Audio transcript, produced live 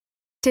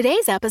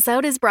Today's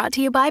episode is brought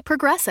to you by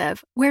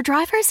Progressive, where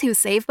drivers who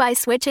save by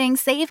switching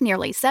save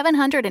nearly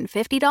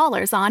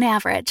 $750 on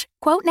average.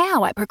 Quote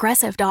now at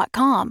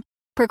Progressive.com.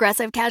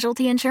 Progressive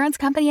Casualty Insurance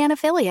Company and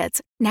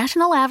Affiliates.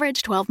 National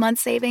average 12-month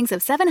savings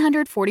of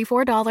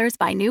 $744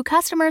 by new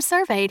customers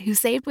surveyed who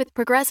saved with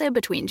Progressive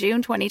between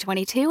June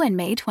 2022 and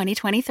May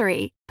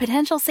 2023.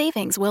 Potential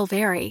savings will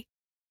vary.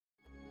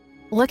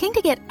 Looking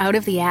to get out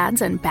of the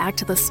ads and back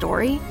to the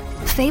story?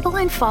 Fable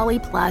and Folly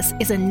Plus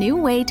is a new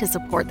way to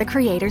support the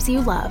creators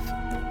you love.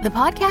 The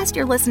podcast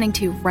you're listening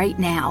to right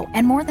now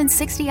and more than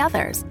 60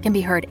 others can be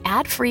heard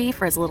ad-free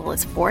for as little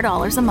as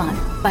 $4 a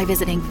month by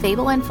visiting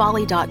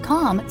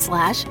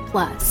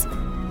fableandfolly.com/plus.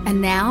 And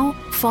now,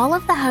 Fall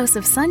of the House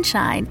of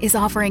Sunshine is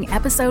offering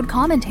episode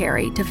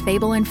commentary to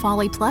Fable and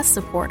Folly Plus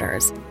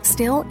supporters,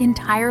 still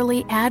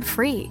entirely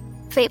ad-free.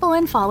 Fable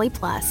and Folly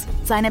Plus.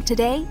 Sign up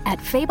today at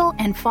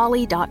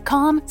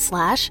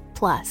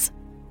fableandfolly.com/plus.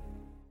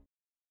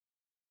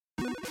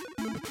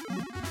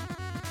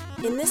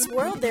 In this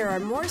world, there are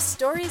more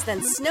stories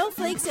than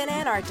snowflakes in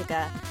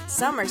Antarctica.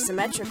 Some are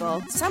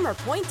symmetrical, some are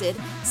pointed,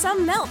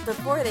 some melt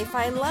before they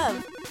find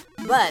love.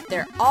 But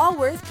they're all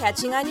worth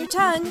catching on your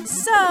tongue,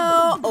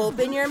 so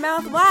open your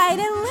mouth wide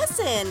and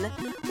listen.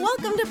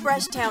 Welcome to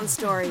Brushtown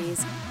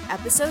Stories,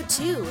 Episode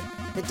 2,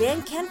 The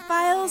Dan Kent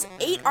Files,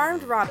 8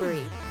 Armed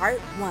Robbery, Part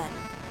 1.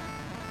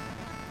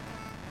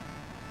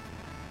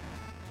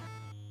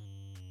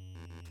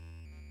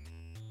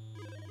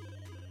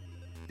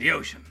 The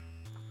ocean.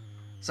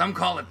 Some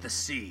call it the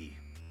sea.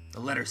 The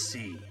letter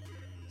C.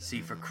 C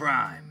for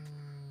crime.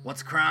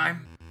 What's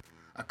crime?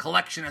 A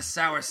collection of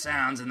sour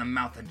sounds in the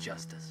mouth of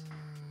justice.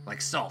 Like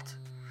salt.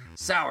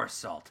 Sour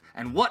salt.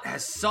 And what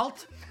has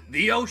salt?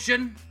 The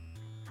ocean?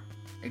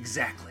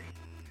 Exactly.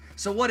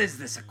 So what is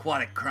this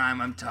aquatic crime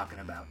I'm talking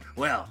about?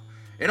 Well,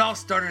 it all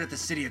started at the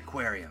city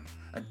aquarium,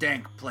 a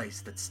dank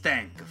place that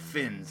stank of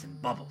fins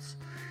and bubbles.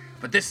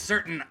 But this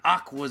certain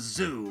aqua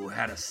zoo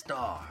had a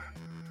star.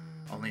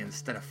 Only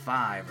instead of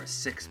 5 or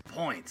 6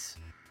 points,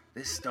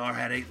 this star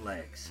had 8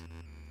 legs.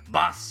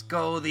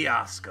 Bosco the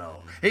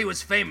Osco. He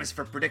was famous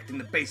for predicting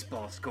the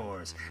baseball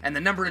scores and the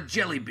number of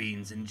jelly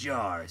beans in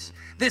jars.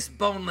 This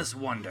boneless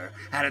wonder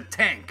had a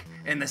tank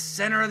in the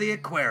center of the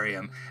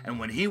aquarium, and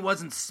when he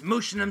wasn't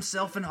smooshing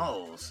himself in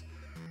holes,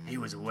 he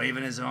was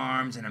waving his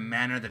arms in a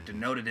manner that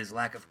denoted his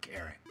lack of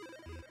caring.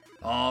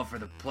 All for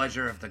the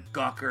pleasure of the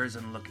gawkers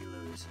and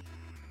looky-loos.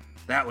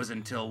 That was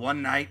until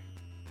one night,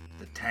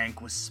 the tank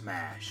was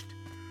smashed.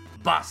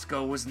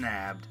 Bosco was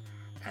nabbed,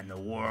 and the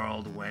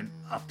world went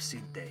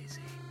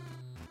upsy-daisy.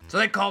 So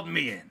they called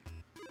me in,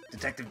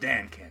 Detective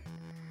Dan Kent.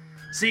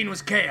 Scene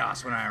was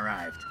chaos when I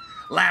arrived.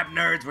 Lab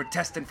nerds were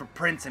testing for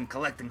prints and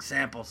collecting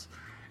samples.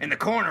 In the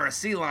corner, a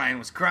sea lion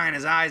was crying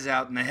his eyes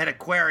out, and the head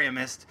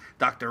aquariumist,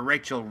 Dr.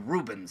 Rachel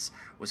Rubens,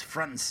 was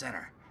front and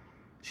center.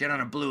 She had on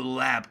a blue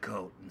lab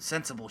coat and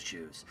sensible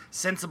shoes.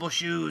 Sensible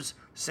shoes,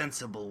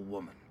 sensible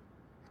woman.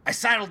 I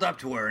sidled up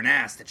to her and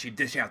asked that she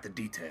dish out the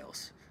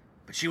details.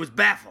 But she was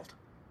baffled.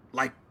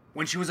 Like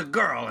when she was a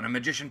girl and a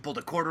magician pulled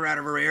a quarter out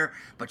of her ear,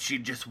 but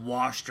she'd just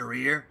washed her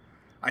ear.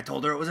 I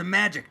told her it was a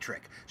magic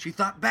trick. She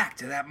thought back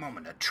to that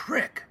moment. A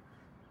trick?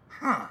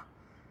 Huh.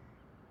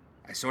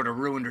 I sort of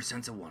ruined her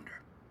sense of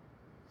wonder.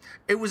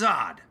 It was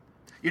odd.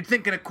 You'd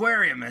think an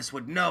aquariumist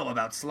would know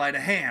about sleight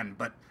of hand,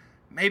 but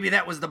maybe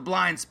that was the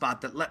blind spot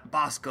that let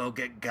Bosco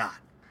get got.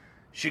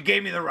 She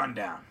gave me the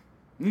rundown.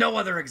 No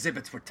other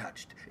exhibits were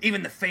touched.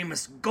 Even the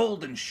famous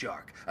golden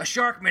shark. A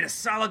shark made of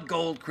solid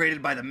gold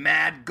created by the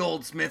mad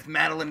goldsmith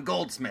Madeline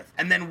Goldsmith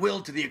and then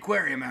willed to the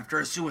aquarium after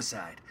a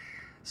suicide.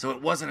 So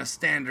it wasn't a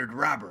standard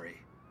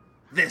robbery.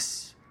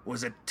 This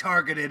was a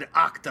targeted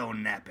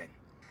octo-napping.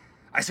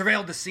 I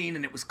surveilled the scene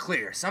and it was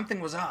clear.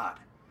 Something was odd.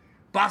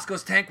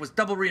 Bosco's tank was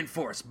double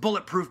reinforced,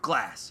 bulletproof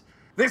glass.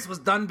 This was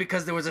done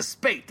because there was a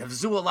spate of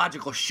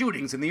zoological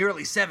shootings in the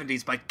early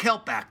 70s by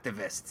kelp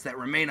activists that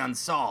remain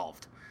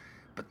unsolved.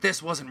 But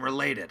this wasn't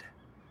related.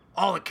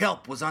 All the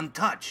kelp was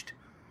untouched.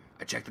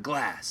 I checked the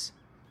glass.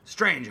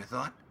 Strange, I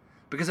thought,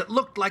 because it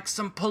looked like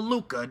some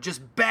palooka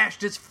just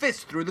bashed his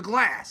fist through the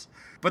glass.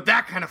 But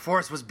that kind of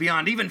force was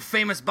beyond even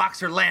famous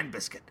boxer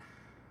Landbiscuit.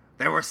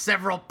 There were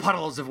several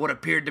puddles of what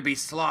appeared to be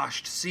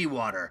sloshed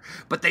seawater,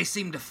 but they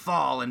seemed to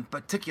fall in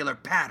particular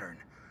pattern.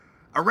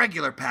 A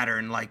regular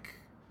pattern like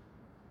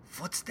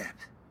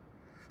footsteps.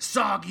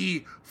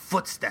 Soggy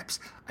footsteps.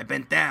 I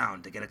bent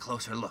down to get a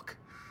closer look.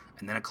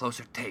 And then a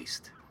closer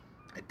taste.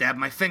 I dabbed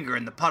my finger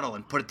in the puddle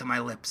and put it to my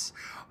lips.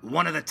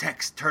 One of the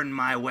techs turned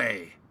my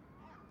way.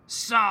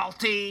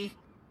 "Salty?"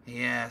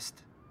 he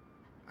asked.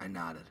 I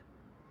nodded.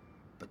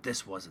 But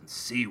this wasn't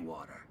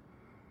seawater.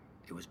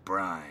 It was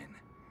brine.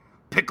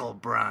 Pickle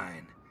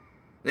brine.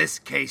 This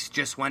case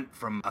just went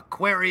from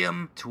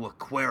aquarium to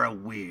aquara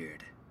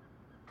weird.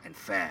 And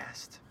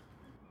fast.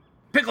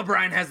 Pickle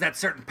brine has that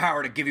certain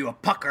power to give you a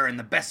pucker, and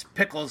the best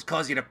pickles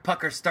cause you to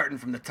pucker starting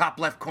from the top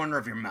left corner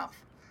of your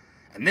mouth.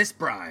 And this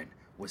brine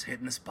was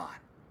hitting the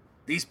spot.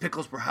 These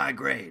pickles were high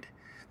grade.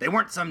 They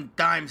weren't some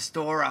dime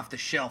store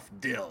off-the-shelf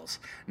dills.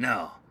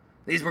 No,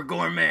 these were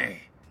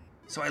gourmet.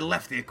 So I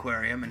left the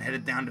aquarium and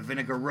headed down to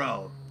Vinegar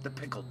Row, the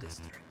pickle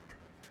district.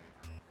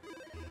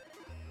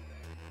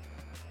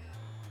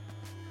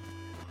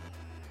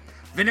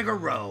 Vinegar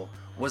Row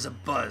was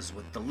abuzz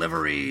with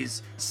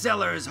deliveries,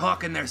 sellers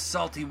hawking their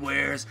salty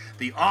wares,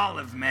 the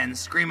olive men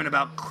screaming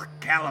about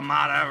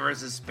Kalamata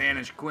versus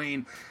Spanish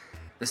Queen,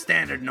 the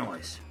standard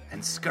noise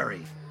and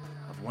scurry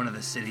of one of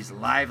the city's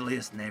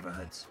liveliest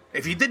neighborhoods.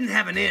 If you didn't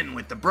have an in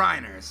with the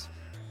Briners,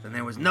 then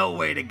there was no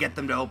way to get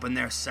them to open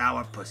their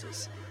sour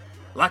pussies.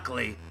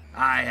 Luckily,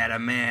 I had a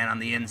man on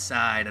the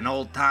inside, an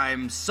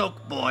old-time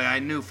soak boy I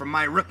knew from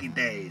my rookie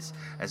days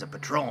as a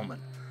patrolman,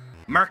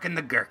 Merkin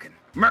the Gherkin.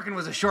 Merkin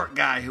was a short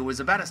guy who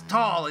was about as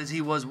tall as he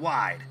was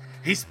wide.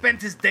 He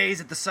spent his days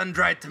at the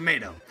Sun-Dried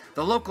Tomato,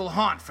 the local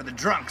haunt for the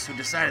drunks who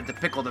decided to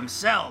pickle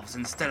themselves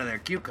instead of their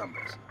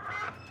cucumbers.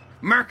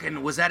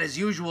 Merkin was at his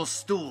usual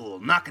stool,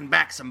 knocking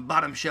back some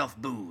bottom-shelf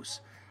booze.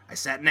 I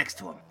sat next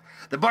to him.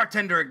 The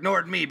bartender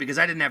ignored me because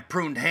I didn't have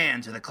pruned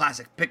hands or the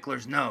classic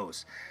pickler's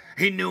nose.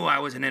 He knew I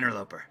was an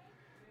interloper.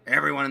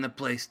 Everyone in the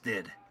place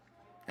did.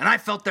 And I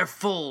felt their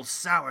full,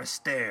 sour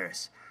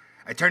stares.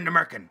 I turned to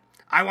Merkin.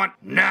 "I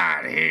want..."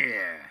 "Not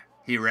here,"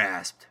 he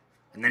rasped.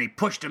 And then he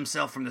pushed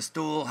himself from the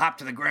stool, hopped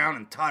to the ground,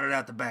 and tottered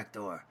out the back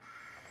door.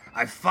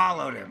 I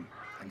followed him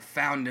and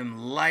found him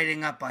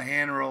lighting up a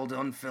hand-rolled,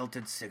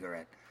 unfiltered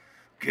cigarette.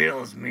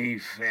 "Kills me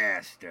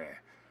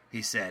faster,"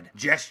 he said,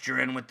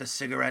 gesturing with the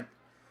cigarette.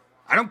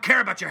 "I don't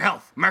care about your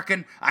health,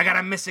 Merkin. I got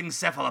a missing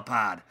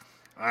cephalopod."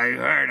 "I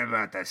heard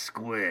about the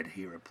squid,"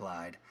 he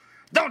replied.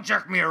 "Don't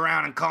jerk me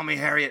around and call me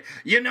Harriet.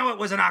 You know it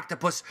was an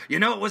octopus. You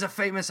know it was a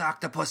famous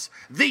octopus.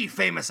 The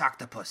famous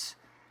octopus."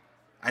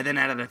 I then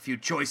added a few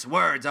choice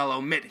words I'll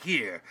omit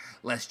here,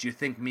 lest you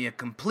think me a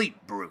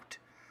complete brute.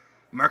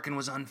 Merkin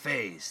was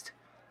unfazed.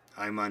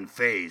 "I'm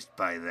unfazed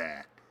by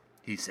that,"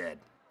 he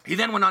said. He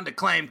then went on to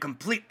claim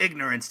complete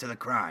ignorance to the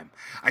crime.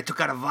 I took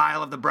out a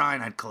vial of the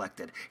brine I'd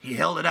collected. He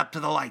held it up to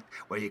the light,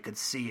 where you could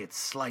see its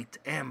slight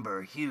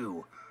amber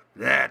hue.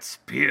 "That's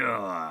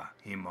pure,"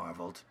 he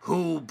marveled.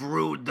 "Who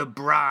brewed the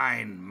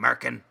brine,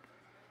 Merkin?"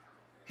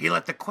 He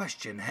let the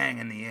question hang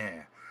in the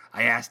air.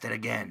 I asked it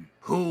again.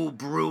 "Who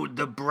brewed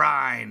the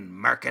brine,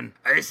 Merkin?"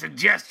 "I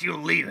suggest you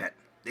leave it.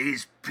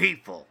 These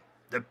people,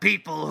 the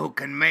people who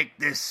can make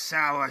this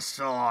sour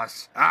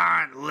sauce,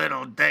 aren't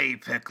little day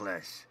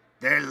picklers.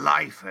 They're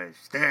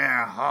lifers.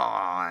 They're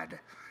hard."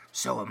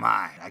 "So am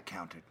I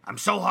countered. "I'm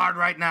so hard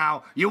right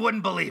now, you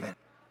wouldn't believe it."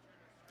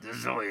 "The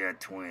Zoya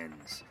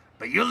twins.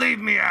 But you leave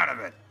me out of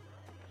it."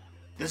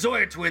 The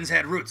Zoya twins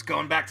had roots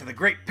going back to the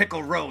Great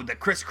Pickle Road that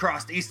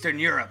crisscrossed Eastern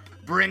Europe,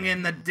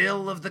 bringing the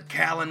dill of the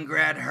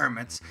Kaliningrad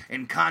hermits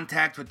in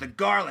contact with the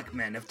garlic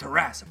men of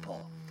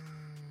Tiraspol.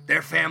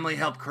 Their family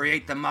helped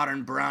create the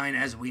modern brine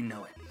as we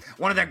know it.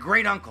 One of their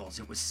great uncles,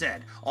 it was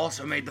said,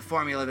 also made the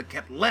formula that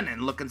kept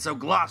Lenin looking so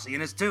glossy in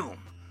his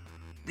tomb.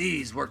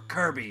 These were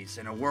Kirby's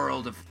in a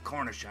world of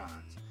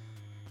Cornichons.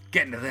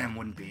 Getting to them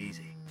wouldn't be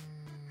easy.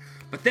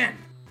 But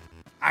then,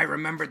 I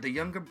remembered the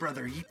younger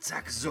brother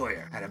Yitzhak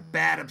Zoyer had a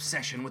bad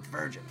obsession with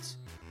virgins.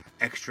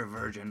 Extra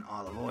virgin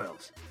olive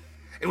oils.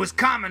 It was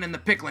common in the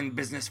pickling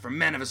business for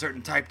men of a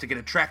certain type to get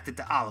attracted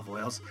to olive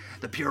oils.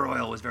 The pure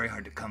oil was very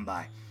hard to come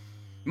by.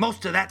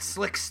 Most of that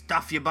slick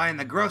stuff you buy in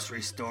the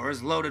grocery store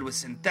is loaded with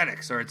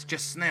synthetics or it's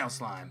just snail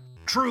slime.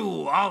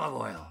 True olive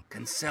oil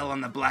can sell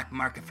on the black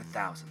market for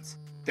thousands.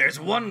 There's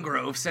one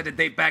grove said to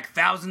date back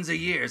thousands of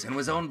years and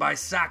was owned by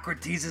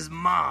Socrates'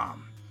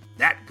 mom.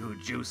 That goo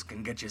juice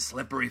can get you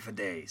slippery for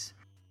days.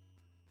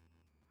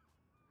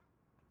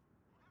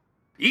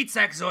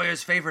 Yitzhak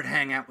Zoyer's favorite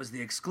hangout was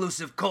the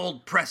exclusive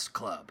Cold Press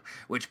Club,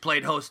 which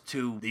played host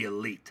to the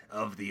elite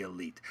of the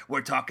elite.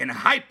 We're talking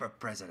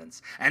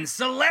hyper-presidents and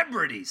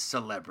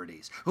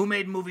celebrities who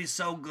made movies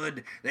so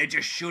good they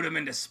just shoot them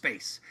into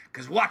space.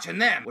 Because watching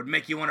them would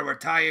make you want to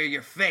retire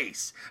your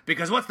face.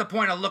 Because what's the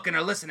point of looking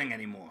or listening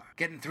anymore?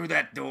 Getting through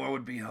that door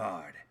would be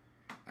hard.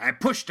 I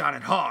pushed on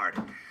it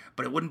hard,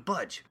 but it wouldn't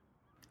budge.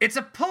 "It's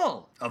a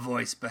pull," a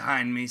voice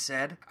behind me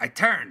said. I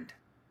turned.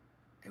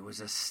 It was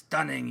a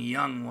stunning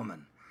young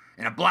woman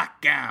in a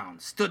black gown,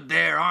 stood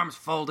there, arms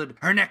folded,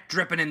 her neck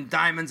dripping in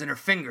diamonds and her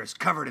fingers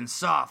covered in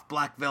soft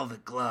black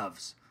velvet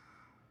gloves.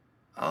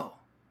 "Oh,"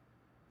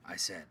 I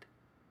said.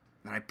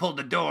 Then I pulled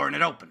the door and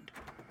it opened.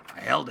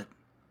 I held it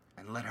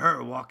and let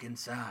her walk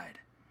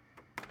inside.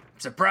 "I'm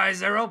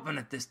surprised they're open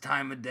at this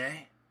time of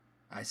day,"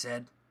 I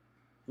said.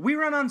 "We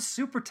run on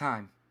super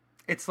time.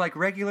 It's like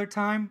regular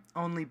time,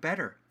 only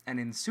better. And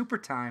in super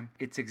time,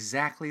 it's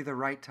exactly the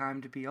right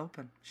time to be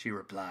open," she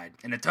replied,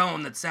 in a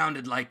tone that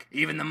sounded like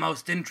even the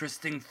most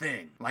interesting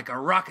thing, like a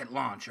rocket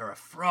launch or a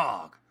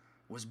frog,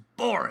 was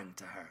boring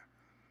to her.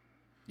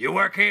 "You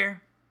work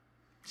here?"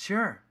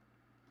 "Sure."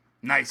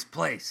 "Nice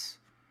place.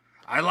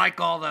 I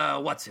like all the,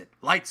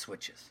 light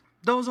switches."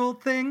 "Those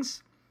old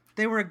things?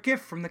 They were a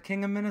gift from the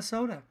King of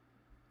Minnesota."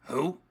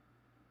 "Who?"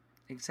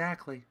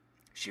 "Exactly,"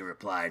 she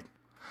replied.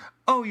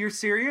 "Oh, you're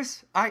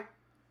serious?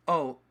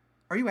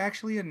 Are you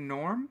actually a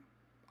Norm?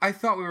 I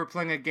thought we were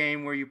playing a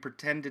game where you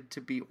pretended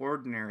to be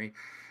ordinary.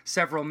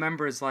 Several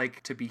members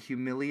like to be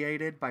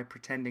humiliated by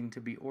pretending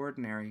to be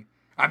ordinary.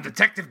 I'm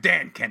Detective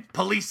Dan Kent,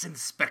 police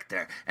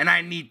inspector, and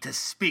I need to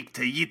speak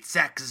to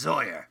Yitzhak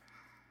Zoyer.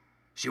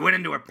 She went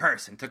into her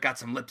purse and took out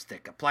some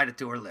lipstick, applied it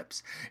to her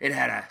lips. It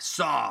had a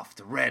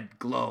soft red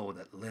glow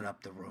that lit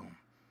up the room.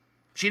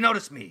 She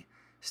noticed me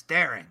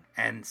staring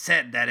and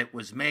said that it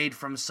was made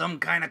from some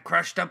kind of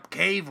crushed-up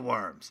cave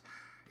worms.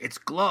 Its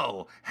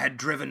glow had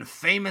driven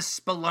famous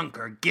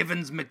spelunker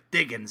Givens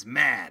McDiggins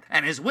mad,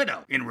 and his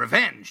widow, in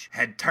revenge,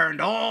 had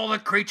turned all the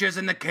creatures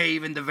in the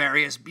cave into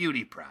various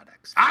beauty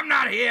products. I'm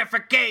not here for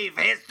cave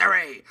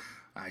history,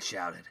 I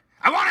shouted.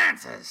 I want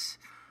answers.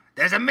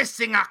 There's a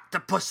missing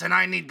octopus and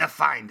I need to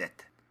find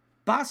it.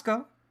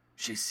 Bosco?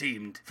 She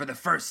seemed, for the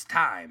first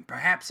time,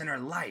 perhaps in her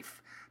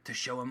life, to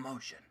show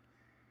emotion.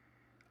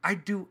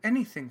 I'd do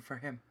anything for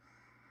him.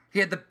 He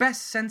had the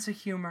best sense of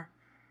humor.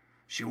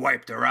 She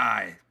wiped her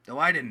eye, though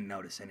I didn't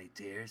notice any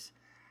tears.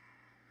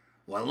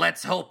 Well,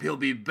 let's hope he'll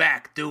be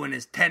back doing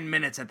his 10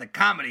 minutes at the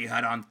Comedy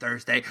Hut on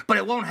Thursday, but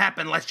it won't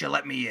happen unless you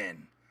let me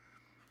in.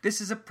 This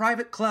is a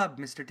private club,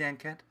 Mr. Dan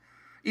Kent.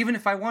 Even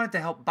if I wanted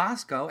to help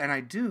Bosco, and I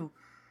do,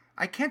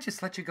 I can't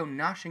just let you go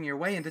noshing your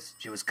way into...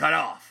 She was cut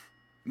off,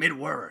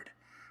 mid-word,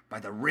 by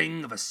the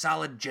ring of a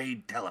solid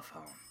jade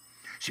telephone.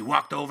 She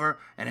walked over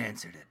and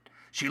answered it.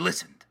 She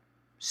listened,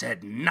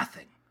 said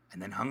nothing,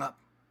 and then hung up.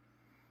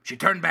 She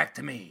turned back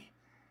to me.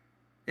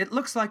 It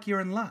looks like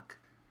you're in luck.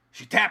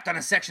 She tapped on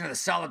a section of the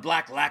solid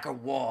black lacquer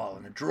wall,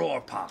 and a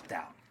drawer popped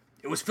out.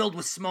 It was filled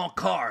with small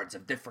cards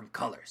of different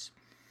colors.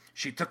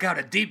 She took out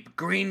a deep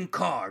green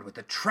card with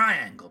a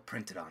triangle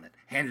printed on it,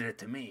 handed it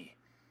to me.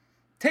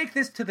 Take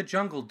this to the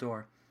jungle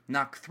door,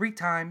 knock 3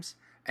 times,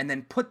 and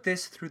then put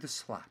this through the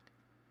slot.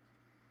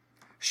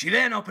 She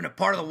then opened a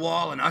part of the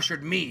wall and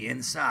ushered me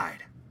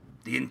inside.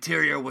 The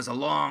interior was a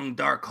long,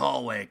 dark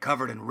hallway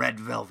covered in red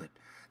velvet.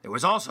 There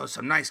was also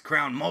some nice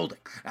crown molding.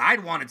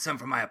 I'd wanted some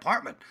for my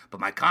apartment, but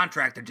my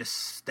contractor just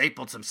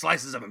stapled some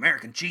slices of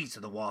American cheese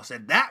to the wall,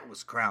 said that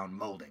was crown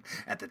molding.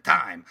 At the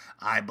time,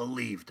 I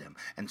believed him,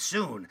 and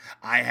soon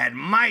I had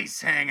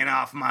mice hanging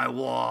off my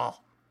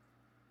wall.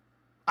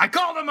 I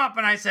called him up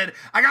and I said,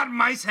 I got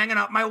mice hanging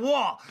off my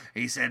wall.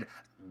 He said,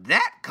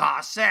 that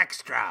costs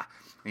extra.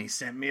 And he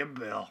sent me a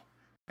bill.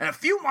 And a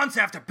few months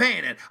after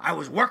paying it, I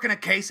was working a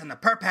case and the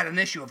perp had an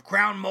issue of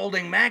Crown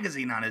Molding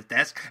magazine on his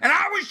desk, and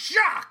I was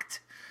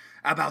shocked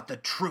about the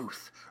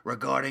truth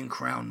regarding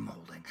Crown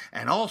Molding,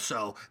 and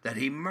also that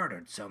he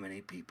murdered so many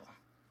people.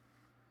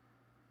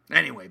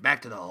 Anyway,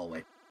 back to the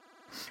hallway.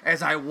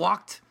 As I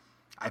walked,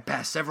 I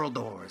passed several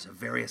doors of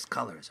various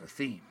colors or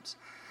themes.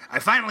 I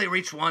finally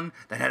reached one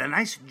that had a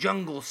nice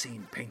jungle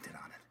scene painted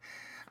on it.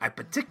 I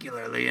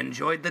particularly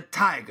enjoyed the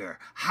tiger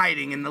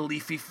hiding in the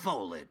leafy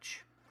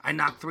foliage. I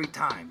knocked 3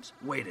 times,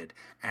 waited,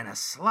 and a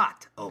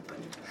slot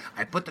opened.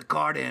 I put the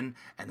card in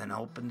and then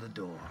opened the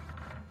door.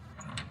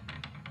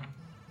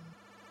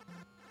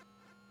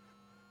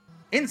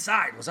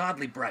 Inside was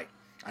oddly bright.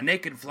 A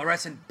naked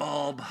fluorescent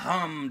bulb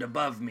hummed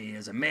above me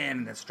as a man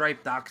in a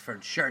striped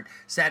Oxford shirt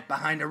sat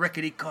behind a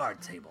rickety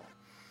card table.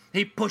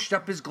 He pushed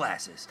up his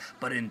glasses,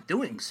 but in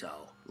doing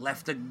so,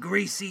 left a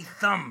greasy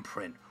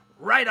thumbprint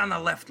right on the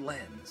left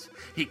lens.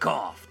 He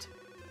coughed.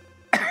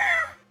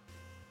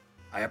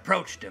 I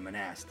approached him and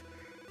asked,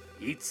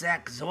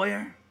 Yitzhak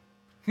Zoyer?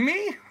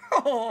 Me?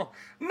 Oh,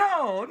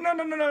 no, not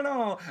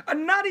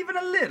even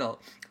a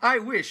little. I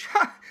wish.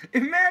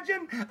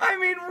 Imagine,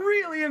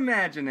 really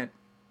imagine it.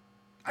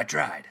 I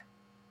tried,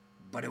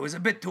 but it was a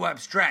bit too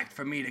abstract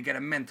for me to get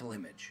a mental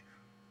image.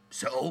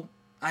 So,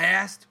 I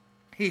asked.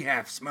 He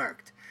half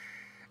smirked.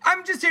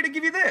 I'm just here to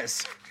give you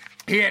this.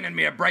 He handed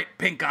me a bright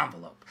pink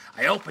envelope.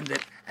 I opened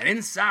it, and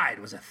inside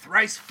was a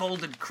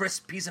thrice-folded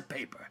crisp piece of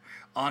paper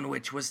on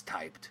which was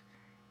typed,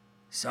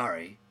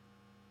 Sorry,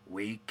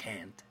 we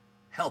can't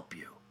help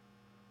you.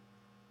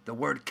 The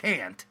word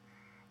can't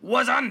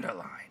was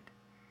underlined.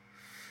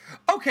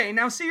 Okay,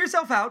 now see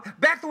yourself out.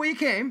 Back the way you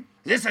came.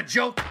 Is this a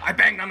joke? I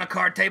banged on the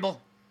card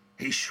table.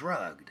 He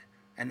shrugged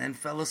and then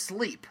fell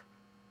asleep.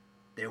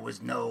 There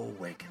was no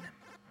waking him.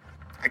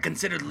 I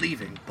considered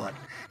leaving, but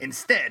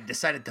instead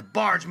decided to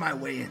barge my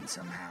way in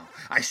somehow.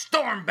 I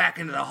stormed back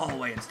into the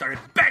hallway and started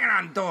banging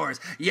on doors,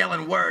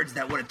 yelling words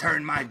that would have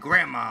turned my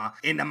grandma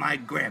into my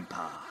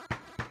grandpa.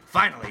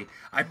 Finally,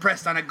 I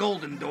pressed on a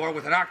golden door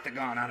with an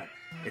octagon on it.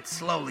 It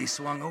slowly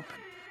swung open.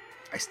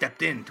 I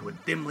stepped into a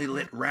dimly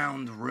lit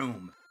round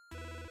room.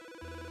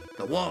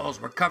 The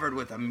walls were covered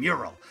with a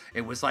mural.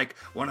 It was like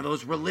one of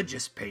those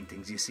religious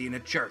paintings you see in a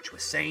church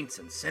with saints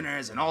and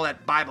sinners and all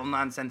that Bible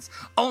nonsense.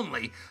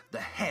 Only the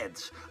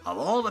heads of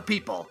all the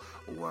people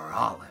were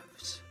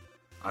olives.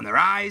 On their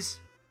eyes,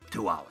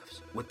 2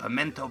 olives, with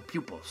pimento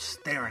pupils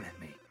staring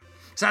at me.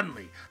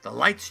 Suddenly, the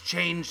lights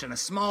changed and a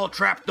small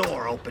trap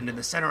door opened in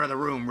the center of the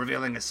room,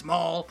 revealing a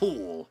small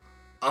pool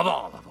of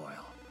olive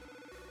oil.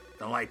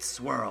 The lights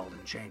swirled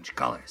and changed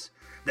colors.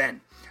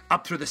 Then,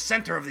 up through the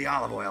center of the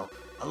olive oil,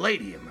 a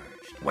lady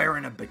emerged,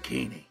 wearing a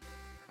bikini,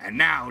 and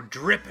now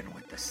dripping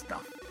with the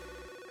stuff.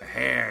 Her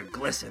hair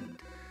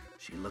glistened.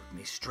 She looked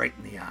me straight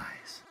in the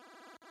eyes.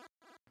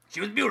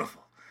 She was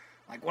beautiful,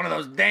 like one of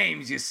those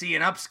dames you see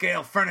in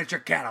upscale furniture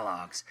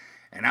catalogs.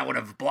 and I would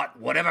have bought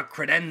whatever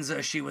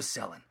credenza she was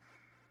selling.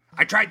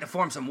 I tried to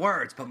form some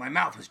words, but my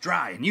mouth was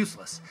dry and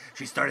useless.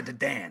 She started to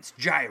dance,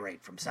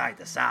 gyrate from side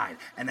to side,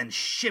 and then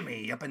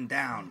shimmy up and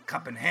down,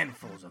 cupping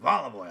handfuls of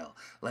olive oil,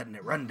 letting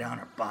it run down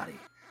her body.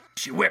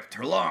 She whipped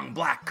her long,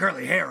 black,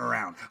 curly hair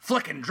around,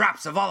 flicking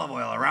drops of olive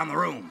oil around the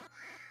room.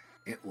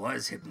 It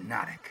was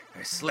hypnotic,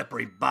 her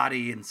slippery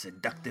body in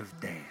seductive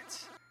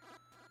dance.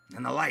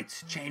 And the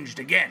lights changed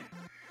again.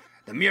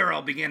 The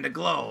mural began to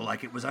glow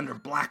like it was under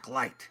black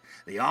light.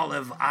 The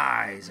olive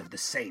eyes of the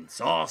saints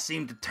all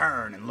seemed to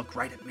turn and look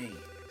right at me,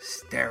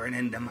 staring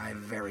into my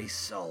very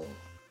soul.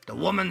 The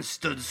woman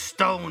stood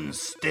stone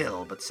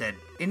still, but said,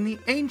 In the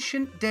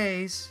ancient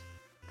days,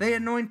 they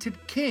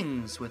anointed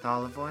kings with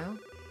olive oil.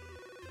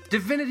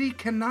 Divinity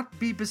cannot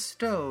be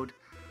bestowed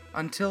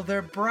until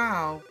their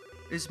brow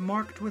is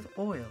marked with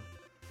oil.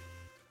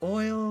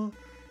 Oil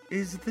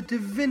is the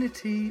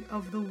divinity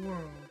of the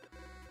world.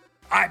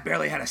 I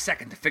barely had a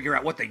second to figure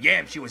out what the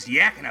yam she was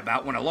yakking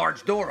about when a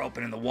large door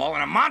opened in the wall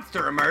and a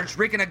monster emerged,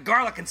 reeking of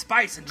garlic and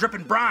spice and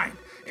dripping brine.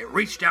 It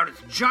reached out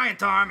its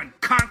giant arm and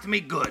conked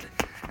me good.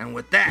 And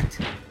with that,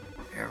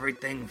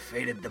 everything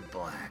faded to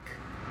black.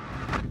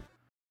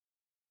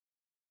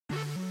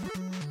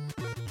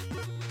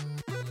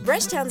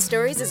 Brushtown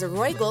Stories is a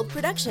Roy Gold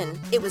production.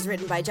 It was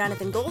written by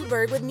Jonathan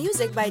Goldberg with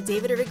music by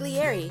David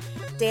Origlieri.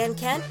 Dan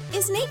Kent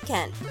is Nate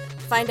Kent.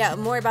 Find out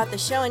more about the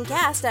show and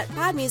cast at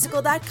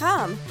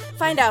podmusical.com.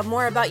 Find out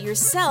more about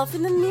yourself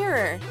in the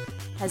mirror.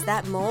 Has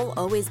that mole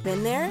always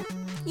been there?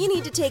 You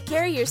need to take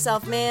care of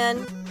yourself,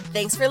 man.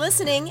 Thanks for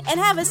listening, and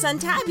have a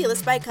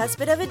suntabulous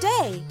bicuspid of a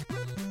day.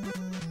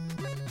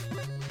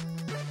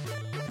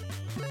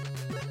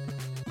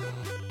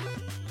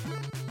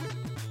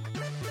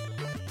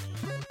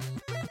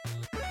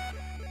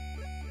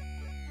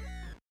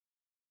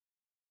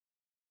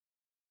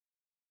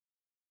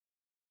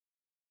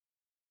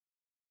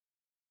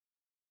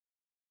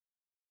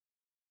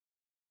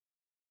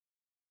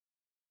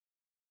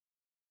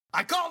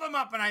 I called him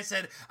up and I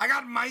said, I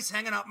got mice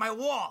hanging up my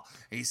wall.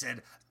 He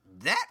said,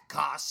 that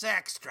costs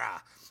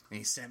extra.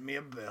 He sent me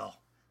a bill.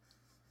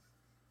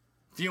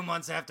 A few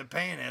months after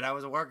paying it, I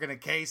was working a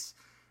case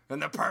in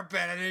the perp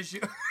edit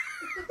issue.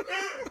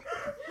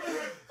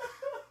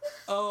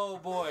 Oh,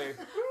 boy.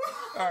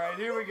 All right,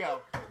 here we go.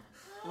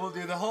 We'll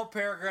do the whole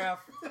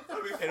paragraph.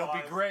 It'll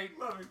be great.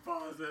 Let me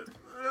pause it.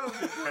 It'll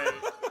be great.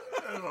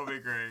 It'll be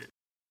great.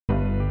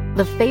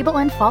 The Fable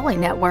and Folly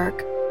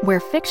Network, where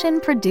fiction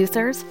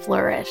producers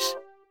flourish.